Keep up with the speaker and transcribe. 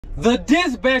The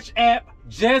dispatch app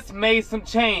just made some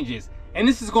changes, and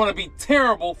this is going to be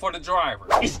terrible for the driver.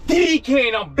 It's DK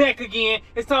and I'm back again.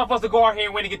 It's time for us to go out here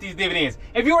and win and get these dividends.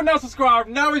 If you are not subscribed,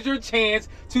 now is your chance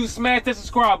to smash that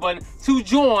subscribe button to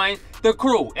join the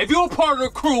crew. If you're a part of the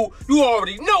crew, you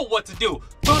already know what to do.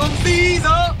 Throw them C's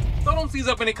up. Throw them C's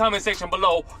up in the comment section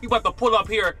below. You about to pull up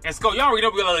here and score. Y'all already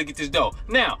know we're gonna get this dough.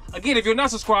 Now, again, if you're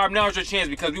not subscribed, now is your chance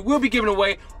because we will be giving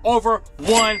away over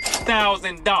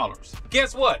 $1,000.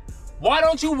 Guess what? Why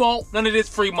don't you want none of this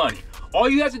free money? All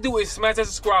you have to do is smash that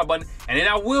subscribe button, and then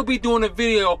I will be doing a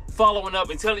video following up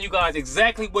and telling you guys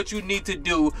exactly what you need to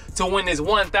do to win this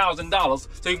 $1,000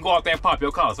 so you can go out there and pop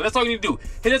your collar. So that's all you need to do.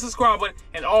 Hit that subscribe button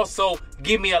and also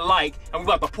give me a like, and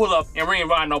we're about to pull up, and we ain't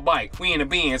riding no bike. We in the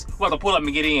Benz. We're about to pull up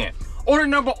and get in. Order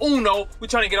number uno, we're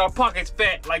trying to get our pockets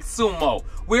fat like sumo.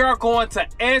 We are going to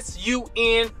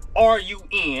SUNRUN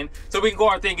so we can go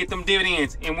out there and get them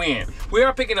dividends and win. We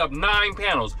are picking up 9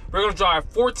 panels. We're gonna drive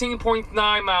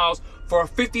 14.9 miles for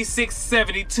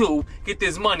 $56.72. Get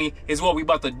this money is what we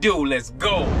about to do. Let's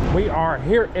go. We are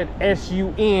here at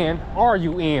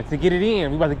SUNRUN to get it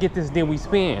in. We about to get this, then we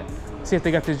spin. See if they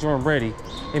got this joint ready.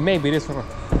 And maybe this one.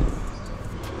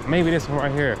 Maybe this one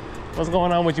right here. What's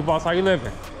going on with you, boss? How you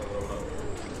living?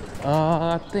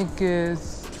 I think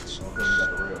it's...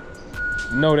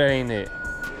 No, that ain't it.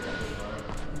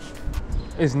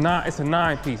 It's not. It's a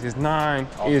 9-piece. It's 9.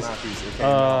 It's 9-piece.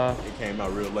 It came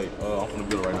out real late. I'm gonna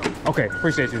build it right now. Okay,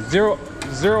 appreciate you.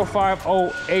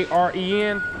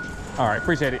 050AREN. All right,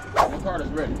 appreciate it. The card is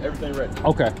ready. Everything ready.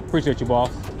 Okay, appreciate you,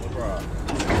 boss. No problem.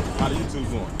 How the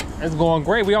YouTube going? It's going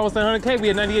great. We almost done 100K.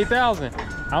 We at 98,000.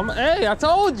 Hey, I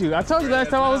told you. I told you last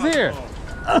time I was here.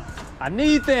 I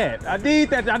need that. I need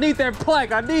that. I need that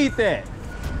plaque. I need that.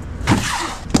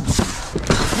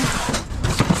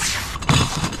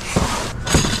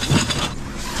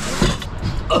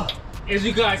 As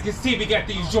you guys can see, we got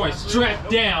these joints strapped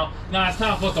down. Now it's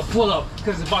time for us to pull up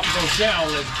because it's about to go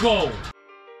down. Let's go.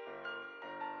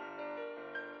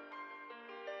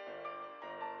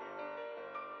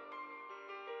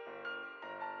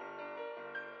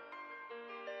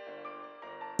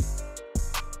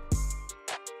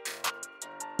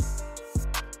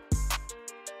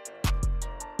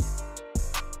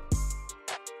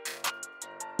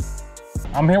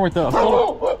 I'm here with the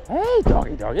solar. Hey,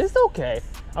 doggy, it's okay.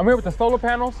 I'm here with the solar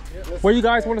panels. Where you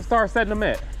guys want to start setting them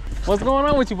at? What's going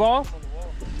on with you, boss?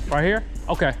 Right here?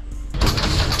 Okay.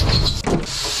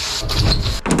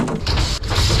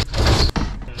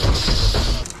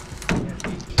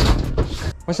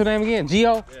 What's your name again? Gio?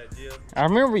 Yeah, Gio. I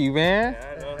remember you, man.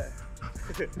 Yeah, I know.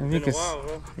 It's been a while,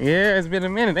 bro. Yeah, it's been a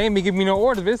minute. They ain't been giving me no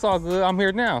orders, but it's all good. I'm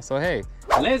here now, so hey.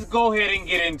 Let's go ahead and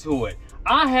get into it.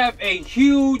 I have a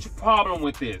huge problem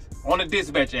with this on the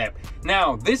dispatch app.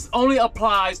 Now, this only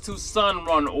applies to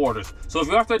Sunrun orders. So if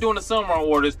you're out there doing the Sunrun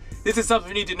orders, this is something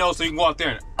you need to know so you can go out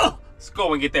there and let's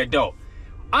go and get that dough.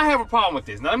 I have a problem with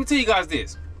this. Now, let me tell you guys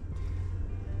this.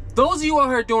 Those of you out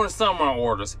here doing the Sunrun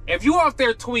orders, if you're out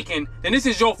there tweaking, then this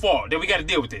is your fault. Then we got to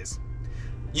deal with this.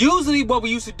 Usually what we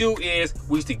used to do is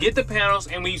we used to get the panels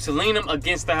and we used to lean them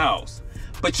against the house.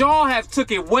 But y'all have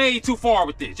took it way too far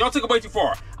with this. Y'all took it way too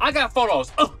far. I got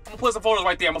photos. I'm gonna put some photos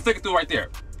right there. I'm gonna flick it through right there.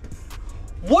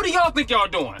 What do y'all think y'all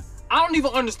doing? I don't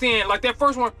even understand. Like that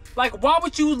first one, like why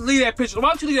would you leave that picture?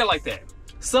 Why would you leave that like that?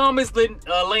 Some is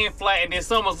laying flat and then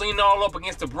some was leaning all up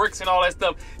against the bricks and all that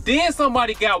stuff. Then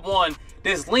somebody got one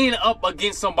that's leaning up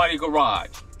against somebody's garage.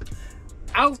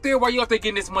 Out there while you're out there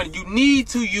getting this money, you need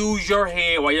to use your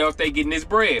head while you're out there getting this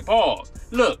bread. Pause.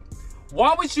 Look.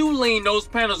 Why would you lean those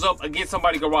panels up against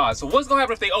somebody's garage? So what's gonna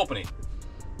happen if they open it?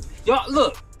 Y'all,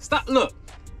 look, stop, look.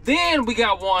 Then we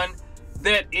got one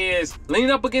that is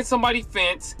leaning up against somebody's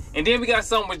fence, and then we got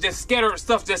some with just scattered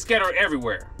stuff just scattered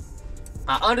everywhere.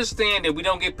 I understand that we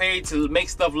don't get paid to make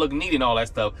stuff look neat and all that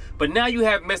stuff, but now you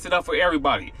have messed it up for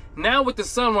everybody. Now with the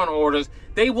Sunrun orders,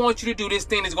 they want you to do this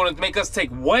thing that's gonna make us take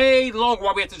way longer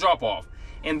while we have to drop off.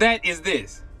 And that is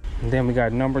this. And then we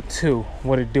got number 2,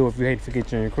 what it do if you hate to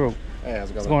forget you in your crew. Hey,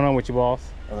 how's it going? What's going on with you, boss?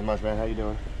 Nothing much, man. How you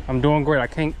doing? I'm doing great. I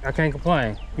can't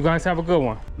complain. You guys have a good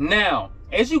one. Now,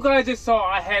 as you guys just saw,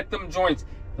 I had them joints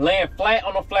laying flat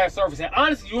on a flat surface. And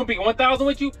honestly, you want to be 1,000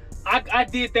 with you? I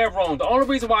did that wrong. The only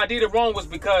reason why I did it wrong was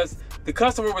because the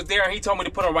customer was there and he told me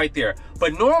to put them right there.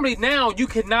 But normally now you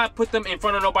cannot put them in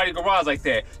front of nobody's garage like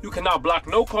that. You cannot block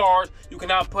no cars. You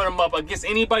cannot put them up against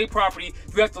anybody's property.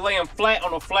 You have to lay them flat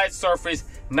on a flat surface,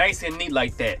 nice and neat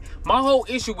like that. My whole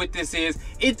issue with this is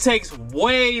it takes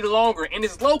way longer and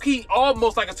it's low-key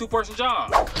almost like a 2-person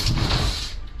job.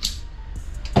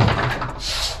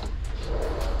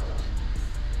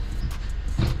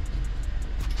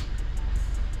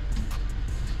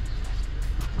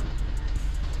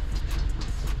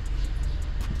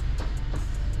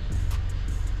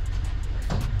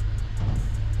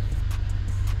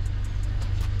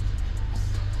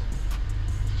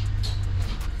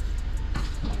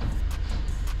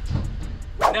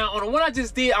 Now, on the one I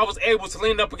just did, I was able to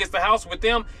lean up against the house with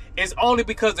them. It's only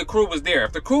because the crew was there.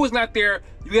 If the crew was not there,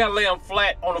 you gotta lay them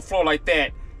flat on the floor like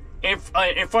that, in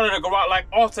front of the garage, like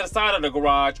off to the side of the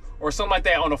garage or something like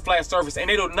that on a flat surface. And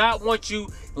they do not want you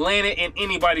laying it in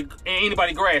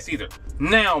anybody grass either.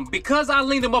 Now, because I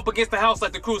leaned them up against the house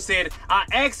like the crew said, I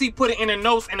actually put it in the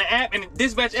notes in the app, in the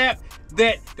dispatch app,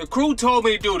 that the crew told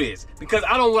me to do this because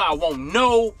I want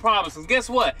no problems. Because guess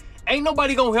what? Ain't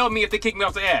nobody gonna help me if they kick me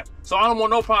off the app. So I don't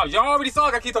want no problems. Y'all already saw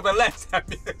I got kicked off in the last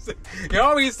app. Y'all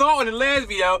already saw in the last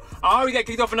video, I already got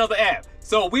kicked off another app.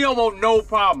 So we don't want no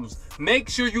problems. Make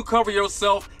sure you cover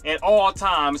yourself at all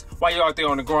times while you're out there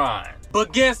on the grind.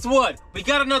 But guess what? We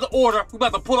got another order. We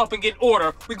about to pull up and get an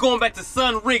order. We going back to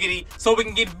Sun Riggedy so we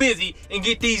can get busy and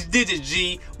get these digits,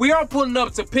 G. We are pulling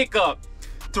up to pick up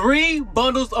 3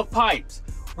 bundles of pipes.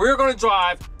 We're gonna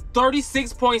drive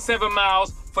 36.7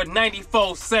 miles for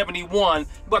 $94.71. We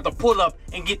about to pull up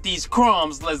and get these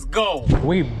crumbs. Let's go.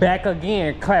 We back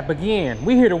again, clap again.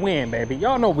 We here to win, baby.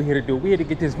 Y'all know what we here to do. We here to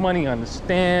get this money,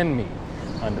 understand me.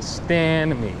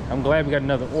 Understand me. I'm glad we got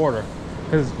another order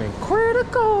because it's been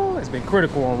critical. It's been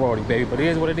critical on Roadie, baby, but it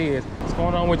is what it is. What's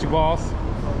going on with you, boss?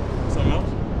 Something else?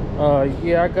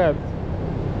 Yeah, I got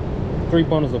 3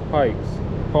 bundles of pipes.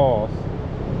 Pause.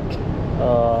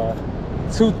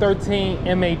 213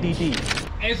 MADD.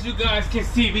 As you guys can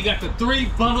see, we got the 3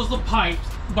 bundles of pipes.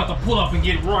 We're about to pull up and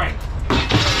get right.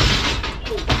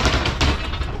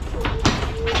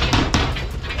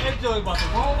 That joint's about to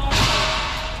roll off.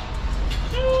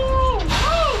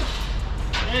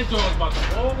 That joint's about to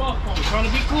roll off. I'm trying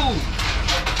to be cool.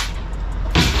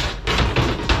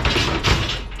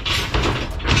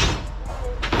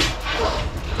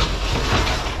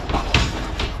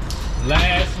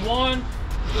 Last one.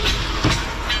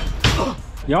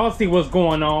 Y'all see what's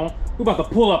going on. We about to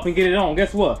pull up and get it on.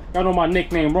 Guess what? Y'all know my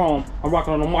nickname, Jerome. I'm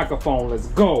rocking on the microphone. Let's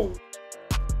go.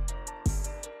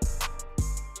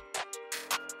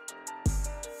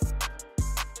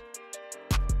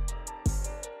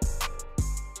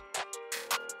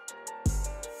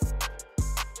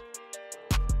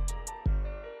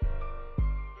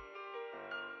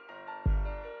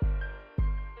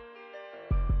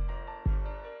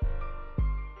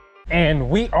 And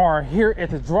we are here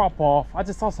at the drop-off. I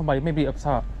just saw somebody maybe up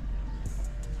top.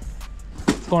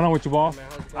 What's going on with you, boss?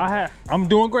 I'm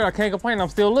doing great. I can't complain. I'm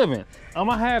still living. I'm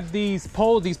gonna have these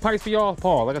poles, these pipes for y'all.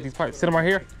 Paul, I got these pipes. Sit them right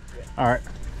here. All right.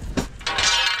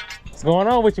 What's going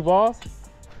on with you, boss?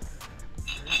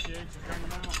 Appreciate you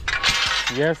coming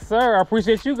out. Yes, sir. I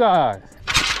appreciate you guys.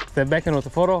 Step back in with the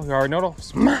photo. You already know though.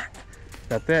 Smack.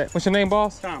 Got that. What's your name,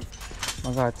 boss? Tom.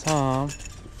 I got Tom.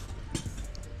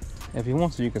 If you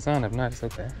want to, you can sign. If not, it's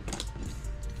okay.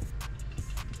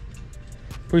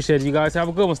 Appreciate it, you guys. Have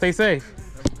a good one. Stay safe.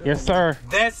 Yes, sir.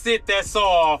 That's it. That's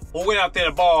all. We went out there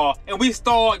to ball, and we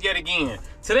stalled yet again.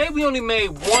 Today, we only made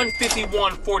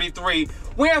 151.43.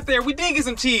 We out there. We did get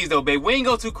some cheese, though, babe. We ain't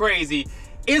go too crazy.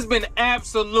 It's been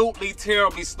absolutely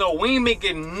terribly slow. We ain't been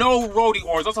getting no roadie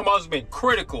orders. I'm talking about it's been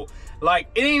critical. Like,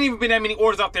 it ain't even been that many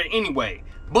orders out there anyway.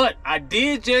 But I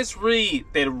did just read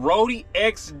that Roadie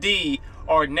XD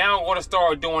are now going to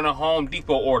start doing the Home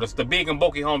Depot orders, the big and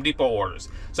bulky Home Depot orders.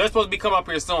 So that's supposed to be coming up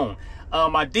here soon.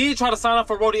 I did try to sign up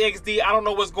for Roadie XD. I don't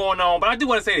know what's going on, but I do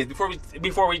want to say this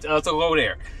before we go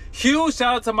there. Huge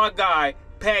shout out to my guy,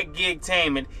 Pat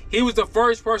Gigtainment. He was the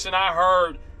first person I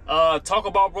heard talk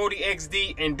about Roadie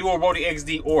XD and do a Roadie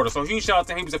XD order. So huge shout out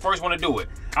to him. He was the first one to do it.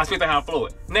 I expect how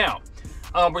fluid. Now,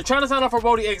 we're trying to sign up for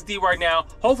Roadie XD right now.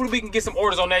 Hopefully we can get some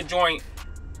orders on that joint.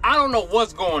 I don't know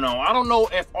what's going on. I don't know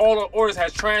if all the orders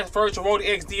has transferred to Roadie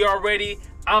XD already.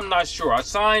 I'm not sure. I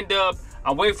signed up.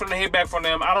 I'm waiting for them to hear back from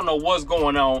them. I don't know what's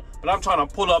going on, but I'm trying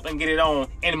to pull up and get it on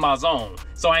in my zone.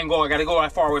 So I gotta go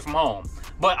that far away from home.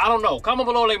 But I don't know. Comment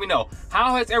below, let me know.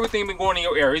 How has everything been going in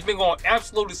your area? It's been going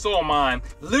absolutely so on mine.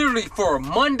 Literally for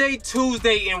Monday,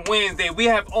 Tuesday, and Wednesday, we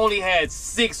have only had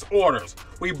 6 orders.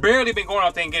 We barely been going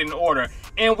out there and getting an order.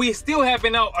 And we still have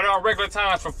been out at our regular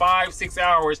times for 5-6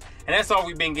 hours. And that's all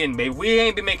we've been getting, baby. We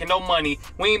ain't been making no money.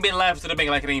 We ain't been laughing to the bank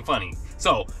like it ain't funny.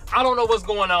 So, I don't know what's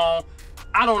going on.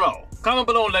 I don't know. Comment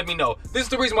below and let me know. This is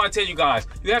the reason why I tell you guys,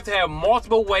 you have to have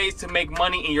multiple ways to make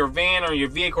money in your van or your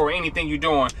vehicle or anything you're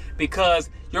doing, because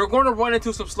you're going to run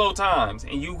into some slow times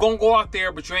and you're going to go out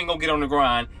there, but you ain't going to get on the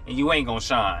grind and you ain't going to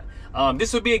shine.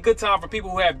 This would be a good time for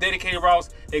people who have dedicated routes.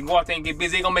 They can go out there and get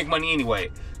busy. They're going to make money anyway.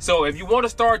 So if you want to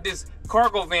start this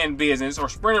cargo van business or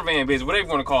sprinter van business, whatever you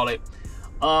want to call it,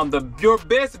 your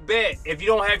best bet, if you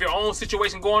don't have your own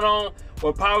situation going on,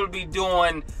 will probably be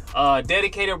doing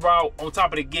dedicated route on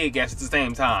top of the gig gas at the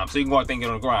same time, so you can go out there and get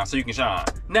on the grind so you can shine.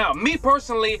 Now, me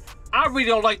personally, I really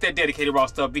don't like that dedicated route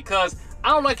stuff because I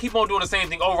don't like keep on doing the same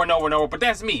thing over and over and over, but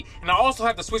that's me. And I also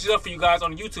have to switch it up for you guys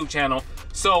on the YouTube channel,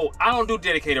 so I don't do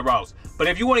dedicated routes. But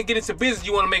if you want to get into business,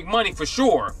 you want to make money for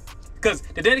sure, because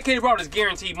the dedicated route is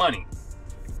guaranteed money.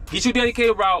 Get your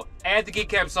dedicated route, add the gig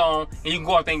caps on, and you can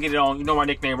go out there and get it on. You know my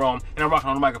nickname, Jerome, and I'm rocking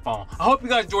on the microphone. I hope you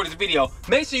guys enjoyed this video.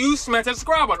 Make sure you smash that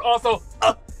subscribe button. Also,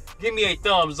 give me a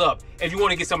thumbs up if you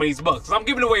want to get some of these bucks. I'm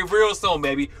giving away real soon,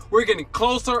 baby. We're getting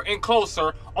closer and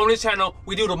closer on this channel.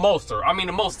 We do the moster. I mean,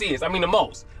 the most is. I mean, the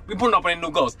most. We putting up a new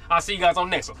ghost. I'll see you guys on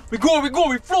the next one. We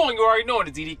flowing. You already know it.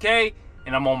 It's DDK,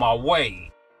 and I'm on my way.